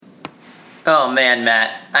Oh man,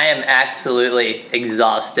 Matt, I am absolutely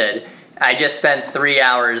exhausted. I just spent 3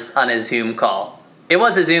 hours on a Zoom call. It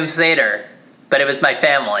was a Zoom Seder, but it was my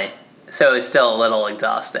family, so it was still a little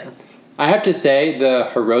exhausting. I have to say, the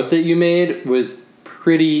haroset you made was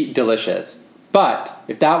pretty delicious. But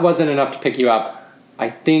if that wasn't enough to pick you up, I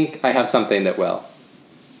think I have something that will.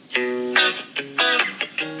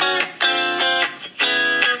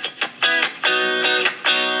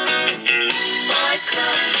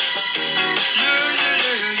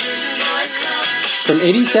 From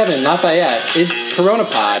 87 Lafayette, it's Corona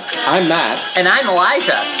Pod. I'm Matt. And I'm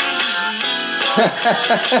Elijah.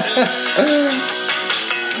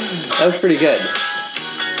 That was pretty good.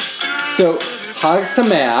 So, Chag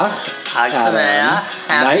Sameach. Chag Sameach.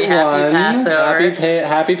 Happy Passover.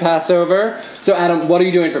 Happy Passover. So, Adam, what are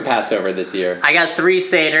you doing for Passover this year? I got 3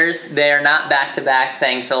 Seders. They are not back-to-back,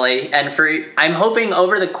 thankfully. And I'm hoping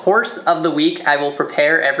over the course of the week, I will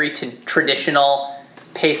prepare every traditional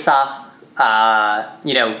Pesach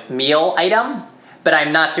meal item, but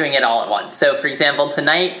I'm not doing it all at once. So, for example,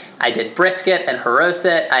 tonight I did brisket and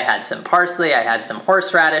haroset. I had some parsley. I had some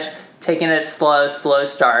horseradish. Taking it slow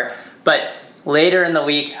start. But later in the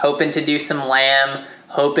week, hoping to do some lamb,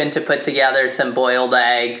 hoping to put together some boiled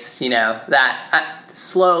eggs.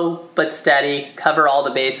 Slow but steady. Cover all the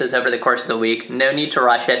bases over the course of the week. No need to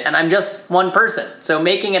rush it. And I'm just one person, so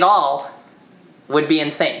making it all would be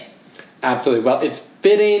insane. Absolutely. Well, it's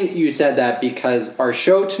fitting you said that because our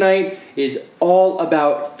show tonight is all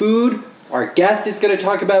about food. Our guest is going to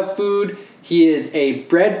talk about food. He is a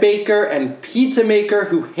bread baker and pizza maker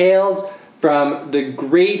who hails from the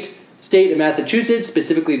great state of Massachusetts,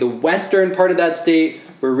 specifically the western part of that state.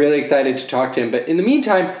 We're really excited to talk to him. But in the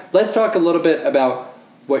meantime, let's talk a little bit about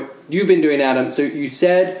what you've been doing, Adam. So you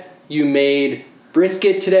said you made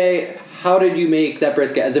brisket today. How did you make that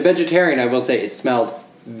brisket? As a vegetarian, I will say it smelled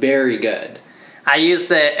very good. I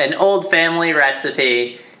used an old family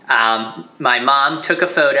recipe. My mom took a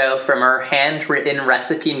photo from her handwritten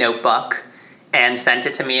recipe notebook and sent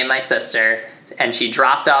it to me and my sister. And she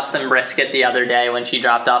dropped off some brisket the other day when she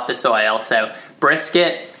dropped off the soil. So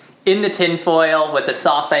brisket in the tin foil with a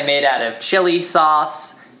sauce I made out of chili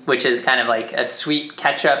sauce, which is kind of like a sweet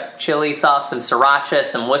ketchup chili sauce, some sriracha,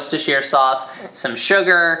 some Worcestershire sauce, some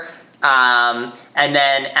sugar, and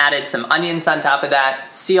then added some onions on top of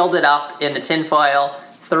that, sealed it up in the tin foil,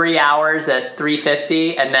 3 hours at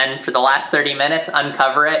 350, and then for the last 30 minutes,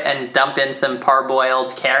 uncover it and dump in some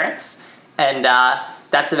parboiled carrots, and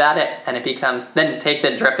that's about it. And it becomes, then take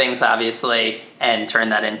the drippings, obviously, and turn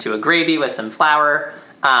that into a gravy with some flour.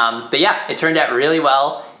 But yeah, it turned out really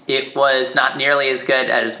well. It was not nearly as good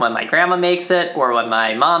as when my grandma makes it or when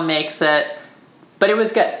my mom makes it, but it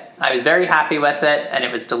was good. I was very happy with it, and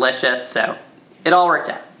it was delicious, so it all worked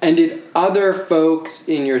out. And did other folks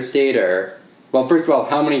in your Seder, well, first of all,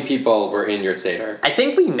 how many people were in your Seder? I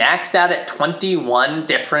think we maxed out at 21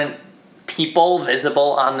 different people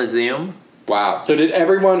visible on the Zoom. Wow. So did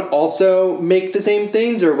everyone also make the same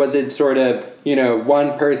things, or was it sort of,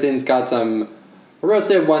 one person's got some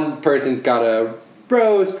roasted, one person's got a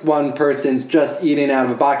roast, one person's just eating out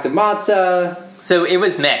of a box of matzah? So it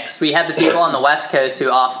was mixed. We had the people on the West Coast who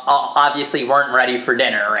obviously weren't ready for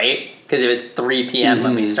dinner, right? Because it was 3 p.m.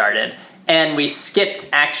 when we started. And we skipped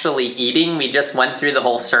actually eating. We just went through the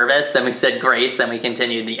whole service. Then we said grace. Then we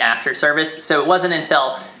continued the after service. So it wasn't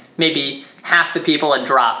until maybe half the people had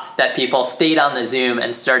dropped that people stayed on the Zoom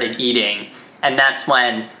and started eating. And that's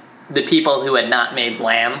when the people who had not made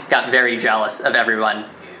lamb got very jealous of everyone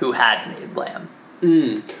who had made lamb.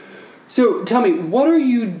 So tell me, what are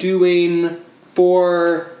you doing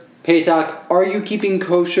for Pesach? Are you keeping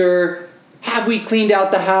kosher? Have we cleaned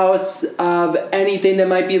out the house of anything that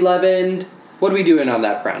might be leavened? What are we doing on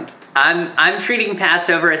that front? I'm treating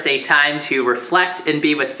Passover as a time to reflect and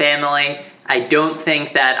be with family. I don't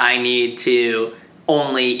think that I need to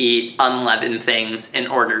only eat unleavened things in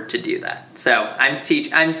order to do that. So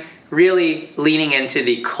I'm really leaning into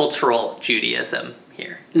the cultural Judaism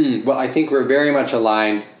here. Well, I think we're very much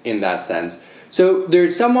aligned in that sense. So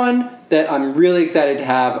there's someone that I'm really excited to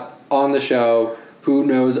have on the show who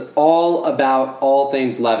knows all about all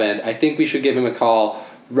things leavened. I think we should give him a call.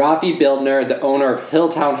 Rafi Bildner, the owner of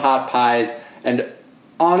Hilltown Hot Pies, and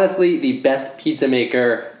honestly, the best pizza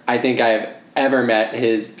maker I think I have ever met.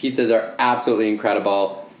 His pizzas are absolutely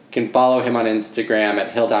incredible. You can follow him on Instagram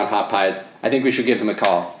at Hilltown Hot Pies. I think we should give him a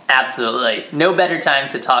call. Absolutely. No better time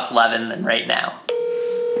to talk leaven than right now.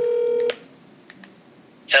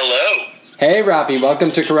 Hello. Hey, Rafi.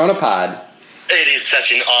 Welcome to Corona Pod. It is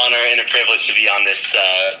such an honor and a privilege to be on this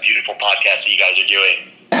beautiful podcast that you guys are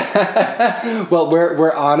doing. Well,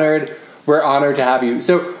 we're honored. We're honored to have you.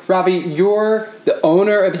 So, Ravi, you're the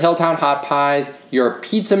owner of Hilltown Hot Pies. You're a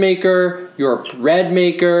pizza maker. You're a bread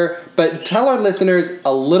maker. But tell our listeners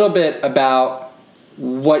a little bit about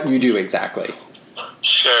what you do exactly.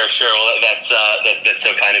 Sure. Well, that's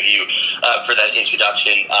so kind of you for that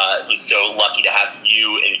introduction. I was so lucky to have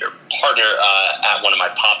you and your partner at one of my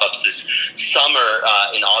pop-ups this summer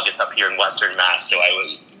in August up here in Western Mass. So I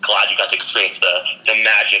was glad you got to experience the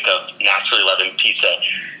magic of Naturally Leavened Pizza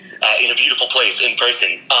in a beautiful place in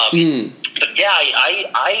person. But yeah, I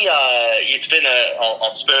it's been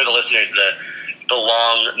I'll spare the listeners the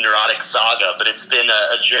long neurotic saga, but it's been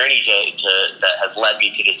a journey that has led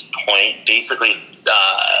me to this point. Basically,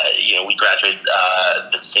 we graduated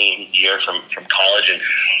the same year from college, and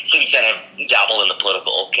since then I've dabbled in the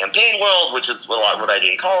political campaign world, which is a lot what I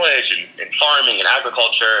did in college, and farming and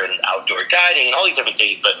agriculture and outdoor guiding and all these different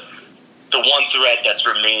things. But the one thread that's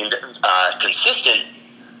remained consistent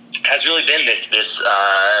has really been this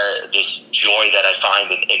joy that I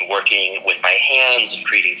find in working with my hands and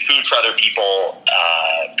creating food for other people,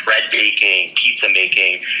 bread baking, pizza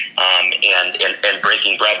making, and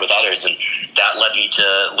breaking bread with others. And that led me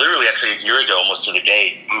to literally actually a year ago, almost to the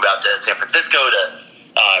day, move out to San Francisco to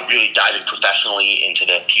really dive in professionally into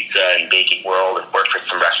the pizza and baking world and work for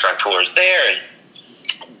some restaurateurs there. And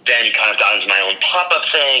then kind of got into my own pop-up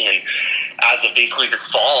thing, and as of basically this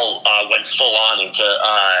fall, went full on into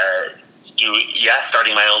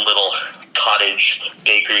starting my own little cottage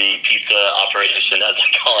bakery pizza operation, as I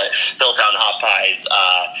call it, Hilltown Hot Pies,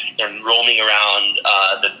 and roaming around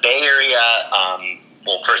the Bay Area.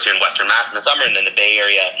 First here in Western Mass in the summer, and then the Bay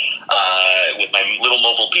Area with my little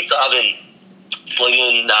mobile pizza oven,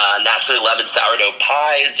 slinging naturally leavened sourdough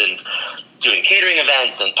pies and doing catering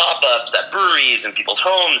events and pop-ups at breweries and people's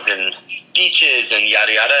homes and beaches and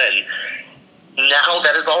yada yada. And now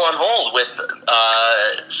that is all on hold with COVID.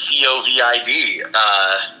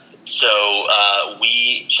 So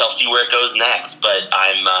we shall see where it goes next. But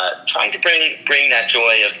I'm trying to bring that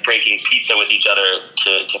joy of breaking pizza with each other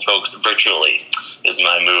to folks virtually is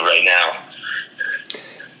my move right now.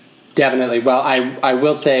 Definitely. Well, I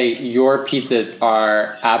will say your pizzas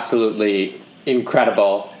are absolutely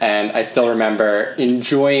incredible, and I still remember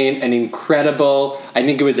enjoying an incredible, I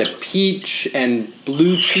think it was a peach and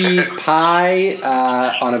blue cheese pie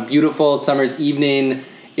on a beautiful summer's evening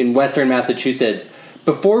in Western Massachusetts.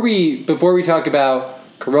 Before we talk about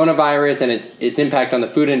coronavirus and its impact on the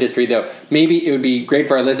food industry, though, maybe it would be great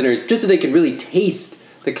for our listeners, just so they can really taste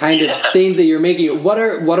the kind of things that you're making. What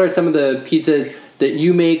are some of the pizzas that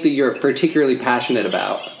you make that you're particularly passionate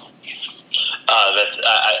about?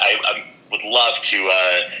 I would love to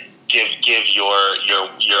give your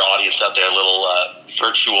audience out there a little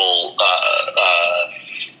virtual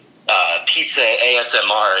pizza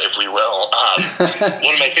ASMR, if we will.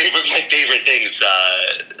 One of my favorite things,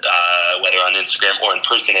 whether on Instagram or in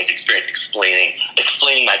person, is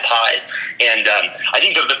explaining my pies. And I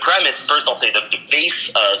think the premise, first I'll say the base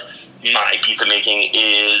of my pizza making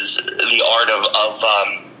is the art of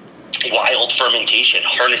wild fermentation,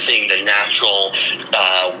 harnessing the natural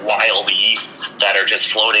wild yeasts that are just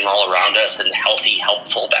floating all around us, and healthy,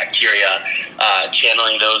 helpful bacteria,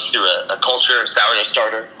 channeling those through a culture, sourdough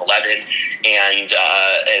starter, a leaven,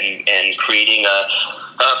 and creating a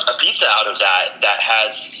pizza out of that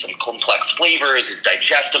has some complex flavors, is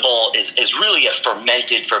digestible, is really a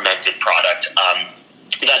fermented product.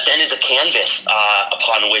 That then is a canvas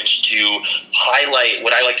upon which to highlight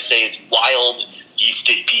what I like to say is wild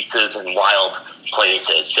yeasted pizzas in wild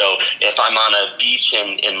places. So if I'm on a beach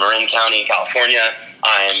in Marin County, California,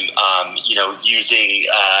 I'm using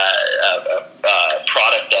a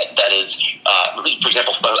product that is, for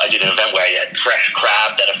example, I did an event where I had fresh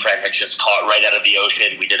crab that a friend had just caught right out of the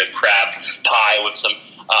ocean. We did a crab pie with some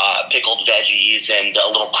pickled veggies and a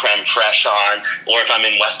little creme fraiche on. Or if I'm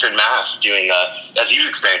in Western Mass doing as you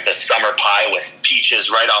experienced, a summer pie with peaches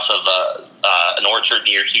right off of an orchard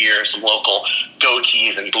near here, some local goat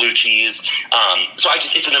cheese and blue cheese. So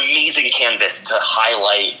it's an amazing canvas to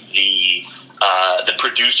highlight the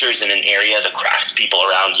producers in an area, the craftspeople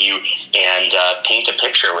around you, and paint a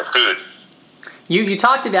picture with food. You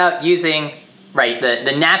talked about using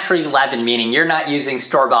the naturally leavened, meaning you're not using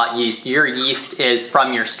store-bought yeast. Your yeast is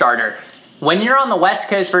from your starter. When you're on the West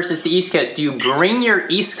Coast versus the East Coast, do you bring your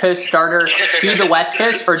East Coast starter to the West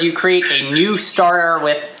Coast, or do you create a new starter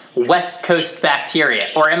with West Coast bacteria?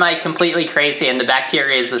 Or am I completely crazy and the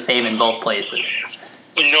bacteria is the same in both places?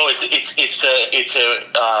 No, it's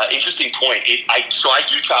a interesting point. I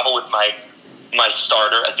do travel with my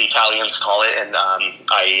starter, as the Italians call it, and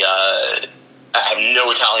I have no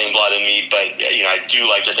Italian blood in me, but I do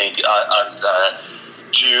like to think us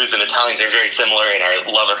Jews and Italians are very similar in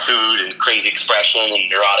our love of food and crazy expression and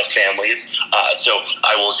neurotic families. So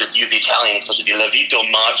I will just use the Italian expression, the levito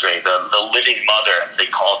madre, the living mother, as they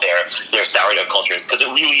call their sourdough cultures, because it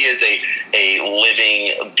really is a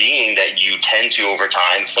living being that you tend to over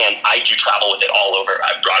time. And I do travel with it all over.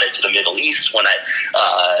 I brought it to the Middle East when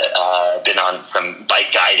I've been on some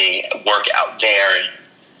bike guiding work out there. And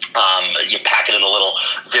you pack it in a little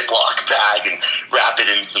Ziploc bag and wrap it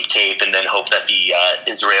in some tape, and then hope that the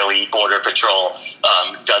Israeli Border Patrol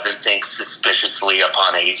doesn't think suspiciously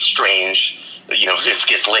upon a strange,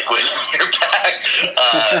 viscous liquid in your bag,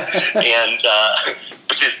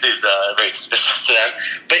 which is very suspicious to them.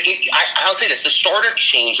 But I'll say this: the starter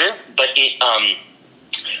changes, but it.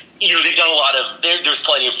 They've done a lot of, there's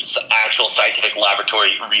plenty of actual scientific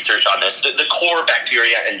laboratory research on this. The core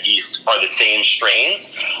bacteria and yeast are the same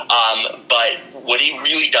strains, but what it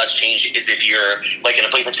really does change is if you're like in a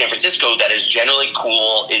place like San Francisco that is generally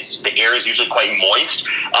cool, the air is usually quite moist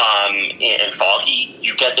and foggy,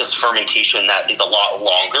 you get this fermentation that is a lot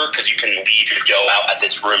longer because you can leave your dough out at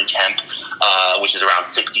this room temp, which is around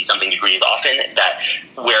 60-something degrees often,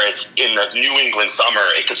 whereas in the New England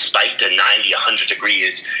summer, it could spike to 90, 100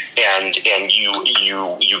 degrees, and you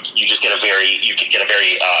just get a very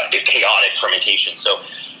chaotic fermentation. So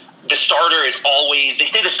the starter is always, they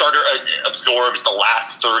say the starter absorbs the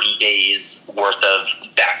last 30 days worth of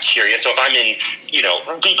bacteria. So if I'm in,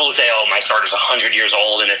 people say, oh, my starter's 100 years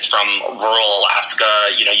old and it's from rural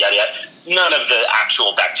Alaska, yada yada. None of the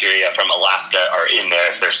actual bacteria from Alaska are in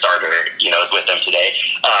there if their starter, is with them today.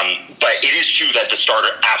 But it is true that the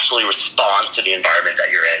starter actually responds to the environment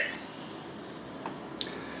that you're in.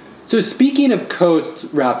 So speaking of coasts,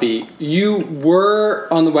 Rafi, you were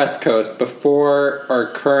on the West Coast before our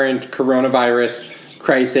current coronavirus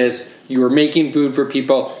crisis. You were making food for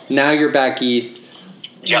people. Now you're back east.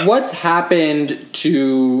 Yeah. What's happened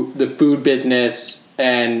to the food business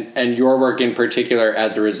and your work in particular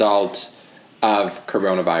as a result of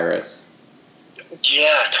coronavirus?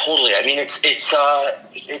 Yeah, totally. I mean, it's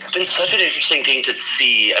been such an interesting thing to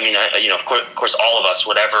see. I mean, of course, all of us,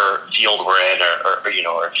 whatever field we're in, or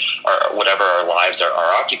whatever our lives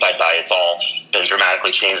are occupied by, it's all been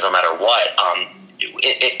dramatically changed no matter what.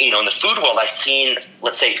 In the food world, I've seen,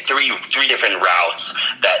 let's say, three different routes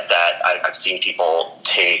that I've seen people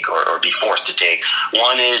take or be forced to take.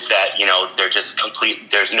 One is that they're just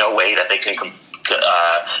complete. There's no way that they can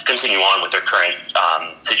continue on with their current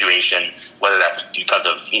situation, whether that's because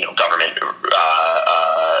of government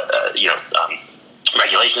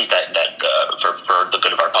regulations that for the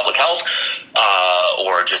good of our public health,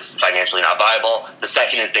 or just financially not viable. The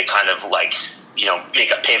second is they kind of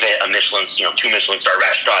make a pivot, a Michelin, 2 Michelin star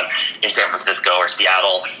restaurant in San Francisco or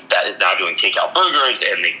Seattle that is now doing takeout burgers,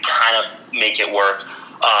 and they kind of make it work.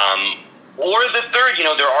 Or the third,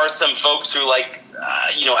 there are some folks who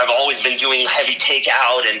have always been doing heavy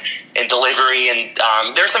takeout and delivery, and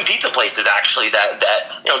there are some pizza places actually that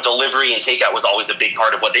delivery and takeout was always a big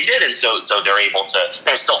part of what they did, and so they're able to.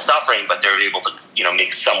 They're still suffering, but they're able to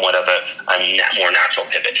make somewhat of a more natural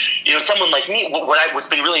pivot. Someone like me, what's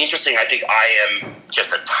been really interesting, I think I am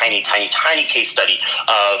just a tiny case study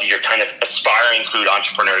of your kind of aspiring food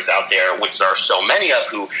entrepreneurs out there, which there are so many of,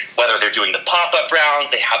 who, whether they're doing the pop-up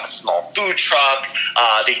rounds, they have a small food truck,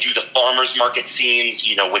 they do the farmers market scenes,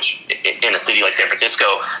 which in a city like San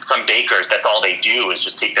Francisco, some bakers, that's all they do is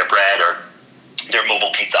just take their bread or their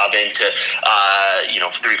mobile pizza oven to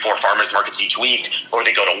 3-4 farmers markets each week, or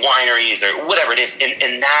they go to wineries or whatever it is,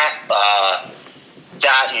 and that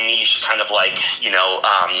niche kind of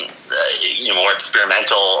more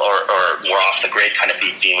experimental or more off the grid kind of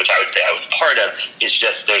food scene, which I would say I was part of, is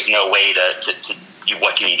just there's no way to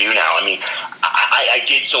what can you do now? I mean, I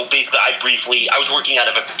did, so basically I was working out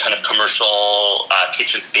of a kind of commercial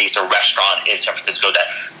kitchen space or restaurant in San Francisco that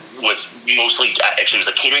was mostly, actually it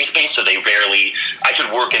was a catering space, so I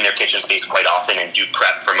could work in their kitchen space quite often and do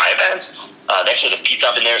prep for my events. They actually had a pizza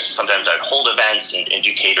oven there, so sometimes I'd hold events and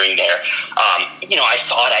do catering there. I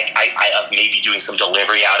thought I maybe doing some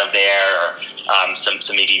delivery out of there, or some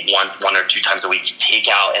maybe one or 2 times a week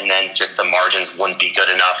takeout, and then just the margins wouldn't be good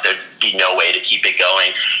enough. There'd be no way to keep it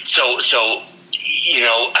going. So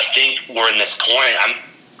I think we're in this point.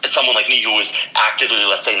 Someone like me who was actively,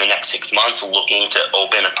 let's say in the next 6 months, looking to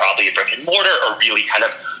open probably a brick and mortar or really kind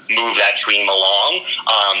of move that dream along.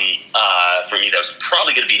 For me, that was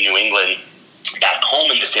probably going to be New England, back home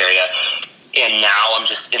in this area. And now I'm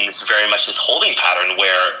just in this very much this holding pattern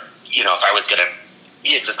where, if I was going to,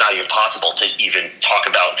 it's just not even possible to even talk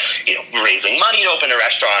about, raising money to open a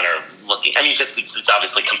restaurant or looking. I mean, it's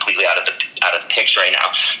obviously completely out of the picture right now.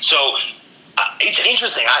 So It's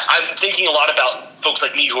interesting. I'm thinking a lot about folks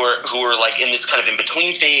like me who are like in this kind of in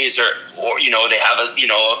between phase, or they have a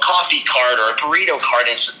coffee cart or a burrito cart,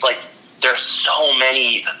 and it's just like there's so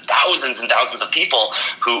many thousands and thousands of people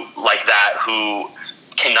who like that who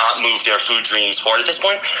cannot move their food dreams forward at this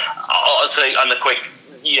point. I'll say on the quick,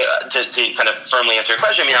 to kind of firmly answer your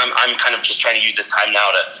question. I mean, I'm kind of just trying to use this time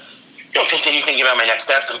now to continue thinking about my next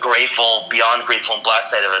steps. I'm grateful, beyond grateful and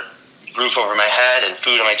blessed. I have a roof over my head and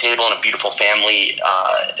food on my table and a beautiful family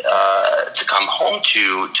to come home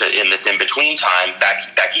to in this in-between time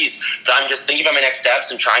back east. So I'm just thinking about my next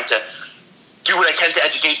steps and trying to do what I can to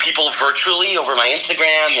educate people virtually over my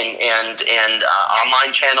Instagram and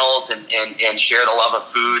online channels and share the love of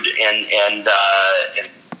food and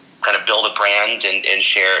kind of build a brand and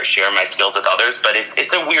share my skills with others. But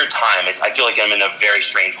it's a weird time. I feel like I'm in a very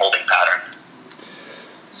strange holding pattern.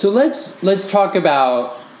 So let's talk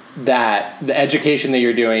about that, the education that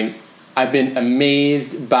you're doing. I've been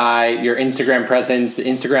amazed by your Instagram presence, the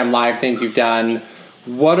Instagram live things you've done.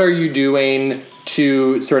 What are you doing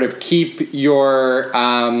to sort of keep your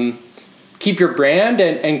brand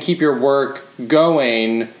and keep your work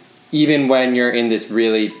going even when you're in this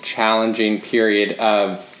really challenging period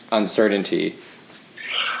of uncertainty?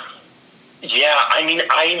 Yeah, I mean,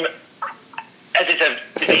 I'm, as I said,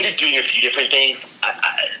 debated doing a few different things.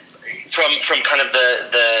 From kind of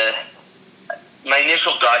my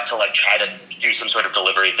initial gut to like try to do some sort of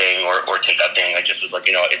delivery thing or take that thing, I just was like,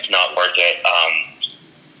 it's not worth it,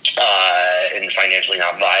 and financially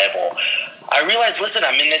not viable. I realized, listen,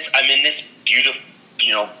 I'm in this beautiful,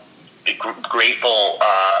 grateful.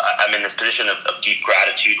 I'm in this position of deep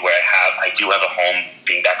gratitude where I do have a home,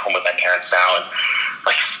 being back home with my parents now, and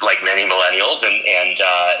like many millennials, and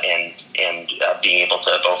being able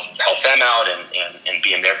to both help them out and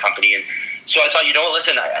be in their company. And so I thought,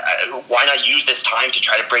 listen, why not use this time to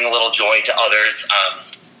try to bring a little joy to others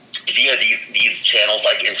via these channels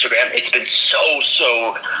like Instagram. It's been so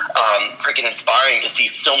freaking inspiring to see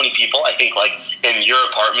so many people, I think, like in your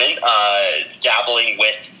apartment, dabbling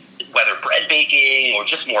with whether bread baking or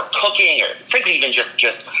just more cooking, or frankly even just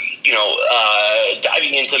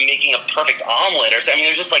diving into making a perfect omelet. I mean,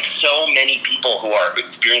 there's just like so many people who are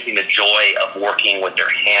experiencing the joy of working with their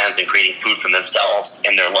hands and creating food for themselves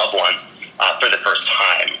and their loved ones for the first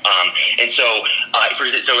time. So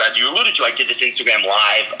as you alluded to, I did this Instagram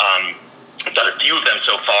Live. I've done a few of them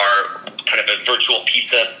so far, kind of a virtual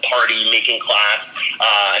pizza party making class,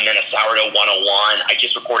 and then a sourdough 101. I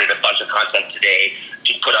just recorded a bunch of content today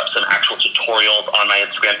to put up some actual tutorials on my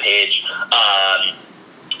Instagram page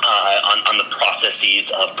on the processes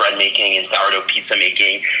of bread making and sourdough pizza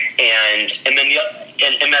making, and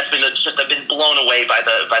that's been I've been blown away by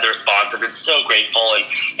the response. I've been so grateful, and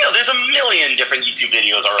there's a million different YouTube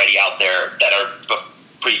videos already out there that are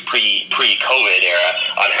pre-COVID era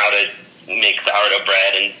on how to make sourdough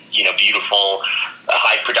bread and beautiful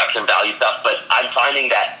high production value stuff. But I'm finding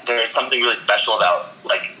that there's something really special about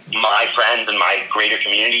like my friends and my greater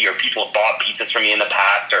community, or people who've bought pizzas from me in the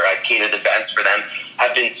past, or I've catered events for them,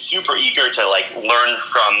 have been super eager to like learn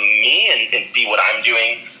from me and see what I'm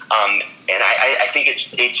doing. And I think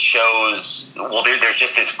it shows, there's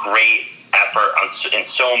just this great effort in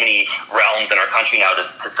so many realms in our country now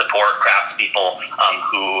to support craftspeople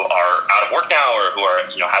who are out of work now, or who are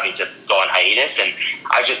having to go on hiatus. And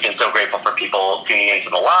I've just been so grateful for people tuning into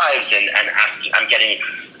the lives and asking.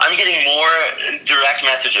 I'm getting more direct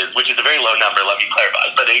messages, which is a very low number, let me clarify,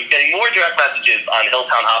 but I'm getting more direct messages on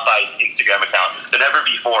Hilltown Hot Buys Instagram account than ever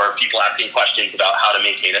before. People asking questions about how to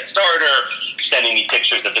maintain a starter, sending me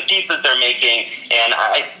pictures of the pizzas they're making, and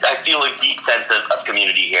I feel a deep sense of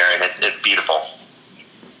community here, and it's beautiful.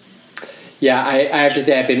 Yeah, I have to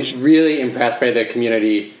say I've been really impressed by the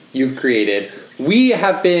community you've created. We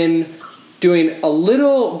have been doing a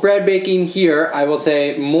little bread baking here, I will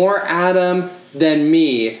say, more Adam than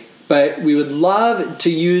me, but we would love to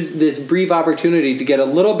use this brief opportunity to get a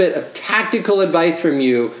little bit of tactical advice from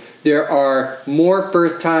you. There are more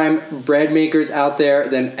first-time bread makers out there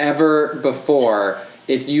than ever before.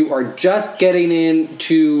 If you are just getting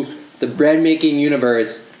into the bread making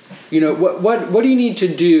universe, what do you need to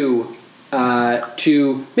do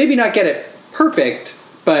to maybe not get it perfect,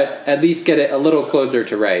 but at least get it a little closer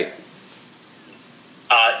to right?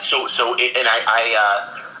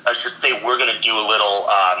 I should say we're going to do a little,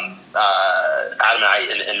 Adam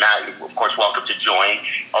and Matt, of course, welcome to join,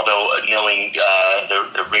 although knowing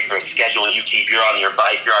the rigorous schedule you keep, you're on your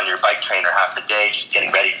bike trainer half the day, just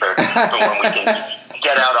getting ready for when we can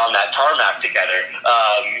get out on that tarmac together.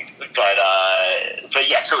 But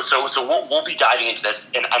yeah, so we'll be diving into this,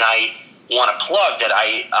 and I want to plug that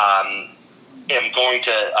am going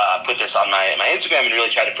to put this on my Instagram and really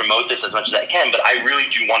try to promote this as much as I can, but I really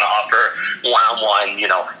do want to offer one-on-one,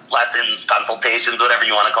 lessons, consultations, whatever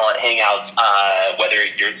you want to call it, hangouts, whether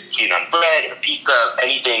you're keen on bread or pizza,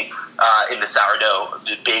 anything in the sourdough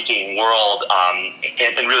baking world,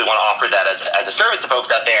 and really want to offer that as a service to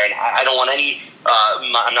folks out there. And I don't want any,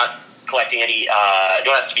 I'm not collecting any,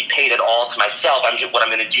 don't have to be paid at all to myself. What I'm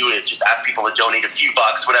going to do is just ask people to donate a few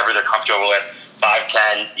bucks, whatever they're comfortable with, 5,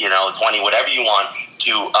 10, 20, whatever you want,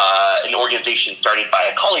 to an organization started by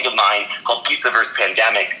a colleague of mine called Pizza vs.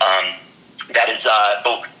 Pandemic. That is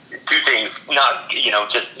both two things,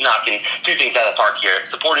 just knocking two things out of the park here.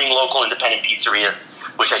 Supporting local independent pizzerias,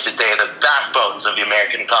 which I should say are the backbones of the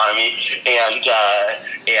American economy, and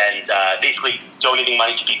basically donating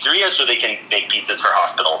money to pizzerias so they can make pizzas for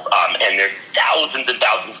hospitals. And there's thousands and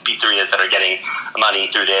thousands of pizzerias that are getting money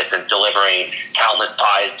through this and delivering countless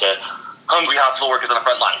pies to hungry hospital workers on the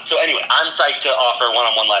front line. So anyway, I'm psyched to offer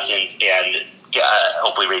one-on-one lessons and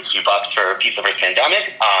hopefully raise a few bucks for Pizza vs.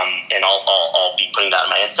 Pandemic, and I'll be putting that on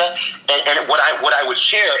my Insta. And what I would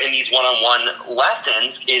share in these one-on-one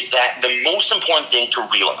lessons is that the most important thing to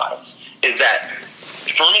realize is that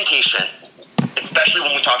fermentation, especially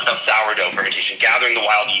when we talk about sourdough fermentation, gathering the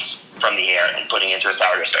wild yeast from the air and putting it into a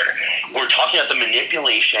sourdough starter, we're talking about the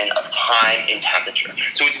manipulation of time and temperature.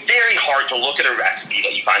 So it's very hard to look at a recipe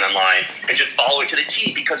that you find online and just follow it to the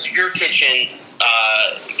T, because your kitchen,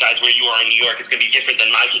 guys, where you are in New York, is going to be different than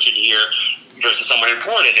my kitchen here versus somewhere in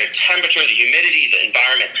Florida. Their temperature, the humidity, the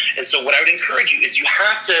environment. And so what I would encourage you is you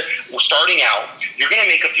have to, starting out, you're going to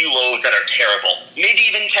make a few loaves that are terrible, maybe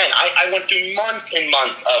even 10. I went through months and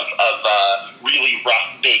months of really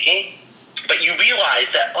rough baking, but you realize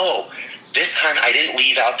that, this time I didn't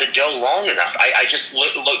leave out the dough long enough. I just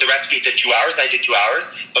looked, the recipe said 2 hours, and I did 2 hours,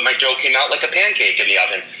 but my dough came out like a pancake in the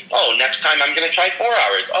oven. Next time I'm going to try 4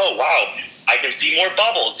 hours. Wow, I can see more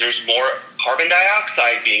bubbles. There's more carbon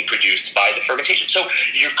dioxide being produced by the fermentation. So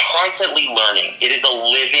you're constantly learning. It is a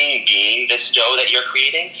living being, this dough that you're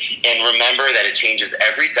creating, and remember that it changes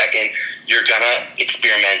every second. You're going to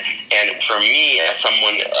experiment. And for me, as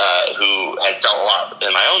someone who has done a lot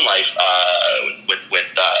in my own life with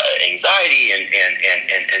anxiety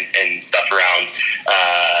and stuff around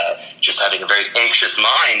just having a very anxious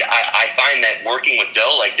mind, I find that working with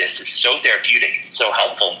dough like this is so therapeutic, so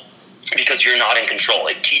helpful, because you're not in control.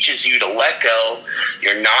 It teaches you to let go.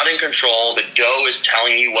 You're not in control. The dough is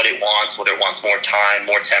telling you what it wants, whether it wants more time,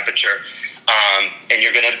 more temperature. And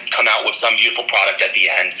you're going to come out with some beautiful product at the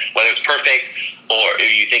end. Whether it's perfect or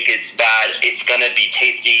you think it's bad, it's going to be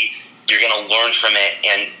tasty. You're going to learn from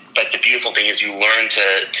it. But the beautiful thing is you learn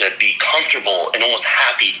to be comfortable and almost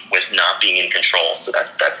happy with not being in control. So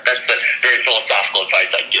that's the very philosophical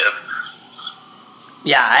advice I give.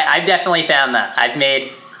 Yeah, I've definitely found that. I've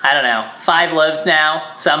made, 5 loaves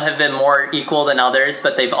now. Some have been more equal than others,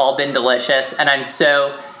 but they've all been delicious. And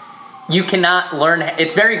you cannot learn.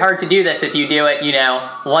 It's very hard to do this if you do it,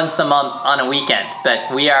 once a month on a weekend.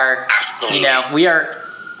 But we are, Absolutely.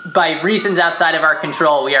 by reasons outside of our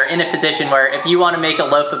control, we are in a position where if you want to make a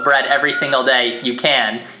loaf of bread every single day, you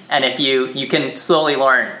can. And if you can slowly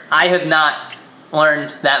learn. I have not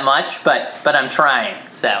learned that much, but I'm trying,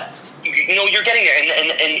 so. You're getting there,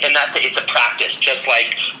 and that's it. It's a practice, just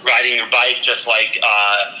like riding your bike, just like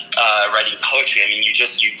writing poetry. You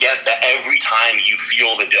get that every time you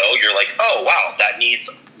feel the dough, you're like, oh wow, that needs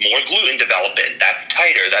more gluten development. That's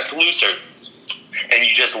tighter. That's looser. And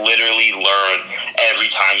you just literally learn every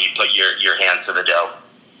time you put your hands to the dough.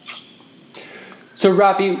 So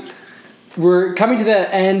Rafi, we're coming to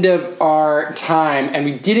the end of our time, and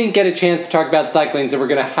we didn't get a chance to talk about cycling, so we're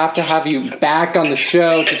going to have you back on the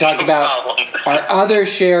show to talk about our other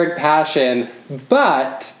shared passion.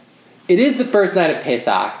 But it is the first night of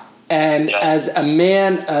Pesach, and yes, as a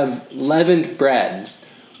man of leavened breads,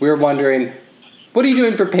 we're wondering, what are you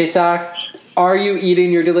doing for Pesach? Are you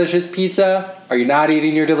eating your delicious pizza? Are you not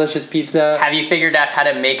eating your delicious pizza? Have you figured out how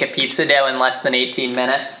to make a pizza dough in less than 18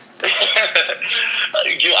 minutes?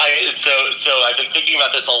 So I've been thinking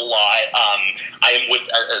about this a lot. I am with,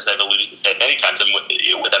 as I've said many times, I'm with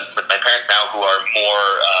my parents now who are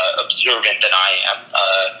more observant than I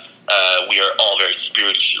am. We are all very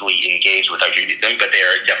spiritually engaged with our Judaism, but they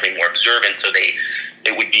are definitely more observant. So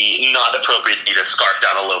it would be not appropriate for me to scarf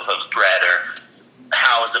down a loaf of bread or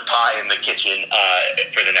house a pie in the kitchen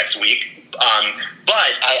for the next week.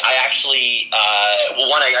 But I actually,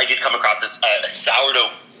 I did come across this sourdough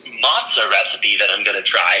matzah recipe that I'm going to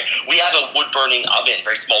try. We have a wood-burning oven,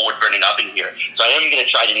 very small wood-burning oven here. So I am going to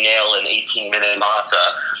try to nail an 18-minute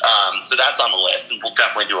matzah. So that's on the list, and we'll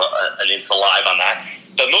definitely do an Insta Live on that.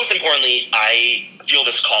 But most importantly, I feel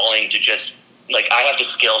this calling to just like I have the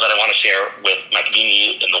skill that I want to share with my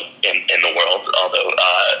community in the world, although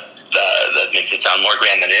that makes it sound more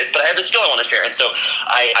grand than it is, but I have the skill I want to share. And so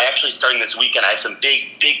I actually, starting this weekend, I have some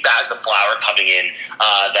big bags of flour coming in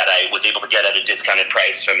that I was able to get at a discounted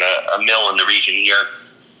price from a mill in the region here.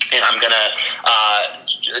 And I'm going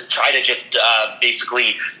to try to just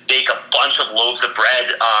basically bake a bunch of loaves of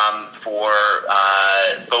bread for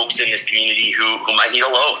folks in this community who might need a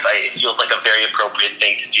loaf. It feels like a very appropriate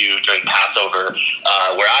thing to do during Passover,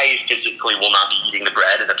 where I physically will not be eating the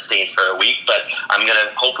bread and abstain for a week, but I'm going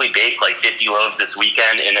to hopefully bake like 50 loaves this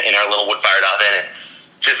weekend in our little wood-fired oven, and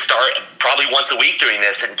just start probably once a week doing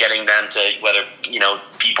this and getting them to, whether,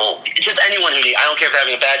 people, just anyone who I don't care if they're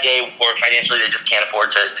having a bad day or financially they just can't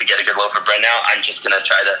afford to get a good loaf of bread now. I'm just going to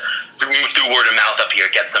try to, through word of mouth up here,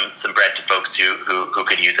 get some bread to folks who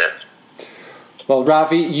could use it. Well,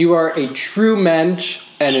 Rafi, you are a true mensch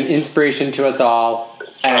and an inspiration to us all.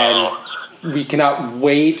 And we cannot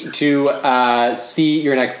wait to see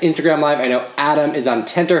your next Instagram Live. I know Adam is on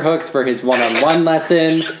tenterhooks for his one-on-one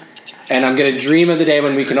lesson. And I'm going to dream of the day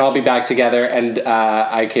when we can all be back together and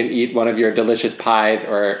I can eat one of your delicious pies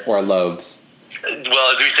or loaves.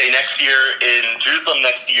 Well, as we say, next year in Jerusalem,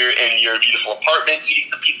 next year in your beautiful apartment, eating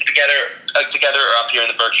some pizza together or up here in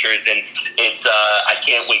the Berkshires. And it's I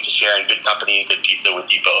can't wait to share in good company and good pizza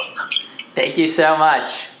with you both. Thank you so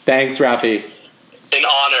much. Thanks, Rafi. An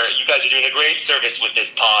honor. You guys are doing a great service with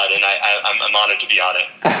this pod, and I'm honored to be on it.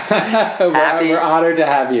 We're honored to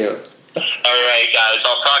have you. All right, guys.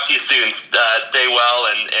 I'll talk to you soon. Stay well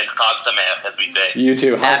and Chag Sameach, as we say. You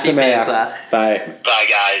too. Happy Pesach. Bye. Bye,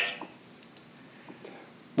 guys.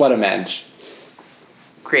 What a mensch.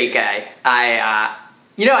 Great guy. I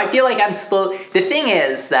feel like I'm slow. The thing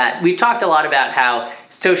is that we've talked a lot about how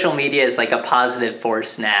social media is like a positive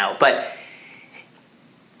force now, but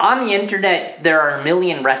on the internet, there are a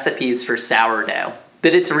million recipes for sourdough.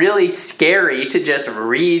 That it's really scary to just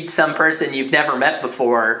read some person you've never met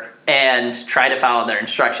before and try to follow their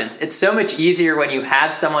instructions. It's so much easier when you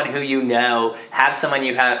have someone who you know, have someone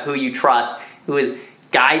who you trust, who is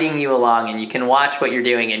guiding you along, and you can watch what you're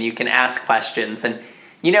doing and you can ask questions. And,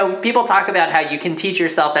 people talk about how you can teach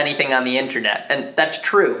yourself anything on the internet, and that's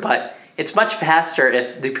true, but it's much faster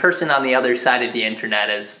if the person on the other side of the internet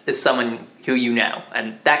is someone who you know,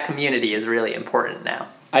 and that community is really important now.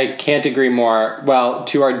 I can't agree more. Well,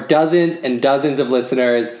 to our dozens and dozens of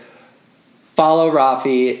listeners, follow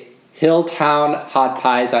Rafi, Hilltown Hot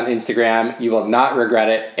Pies on Instagram. You will not regret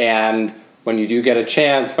it. And when you do get a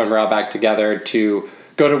chance, when we're all back together, to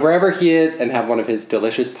go to wherever he is and have one of his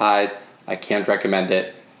delicious pies, I can't recommend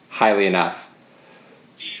it highly enough.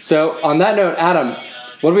 So on that note, Adam,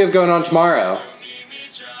 what do we have going on tomorrow?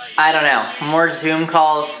 I don't know. More Zoom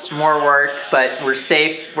calls, more work, but we're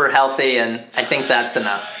safe, we're healthy, and I think that's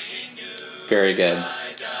enough. Very good.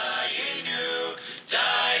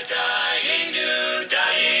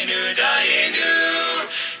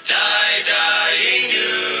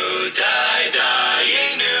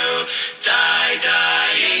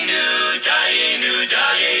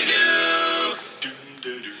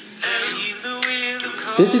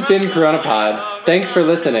 This has been CoronaPod. Thanks for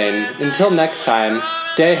listening. Until next time,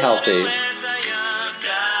 stay healthy.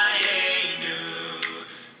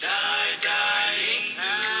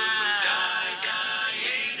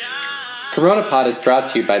 CoronaPod is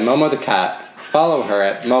brought to you by Momo the Cat. Follow her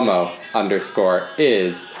at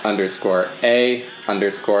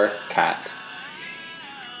Momo_is_a_cat.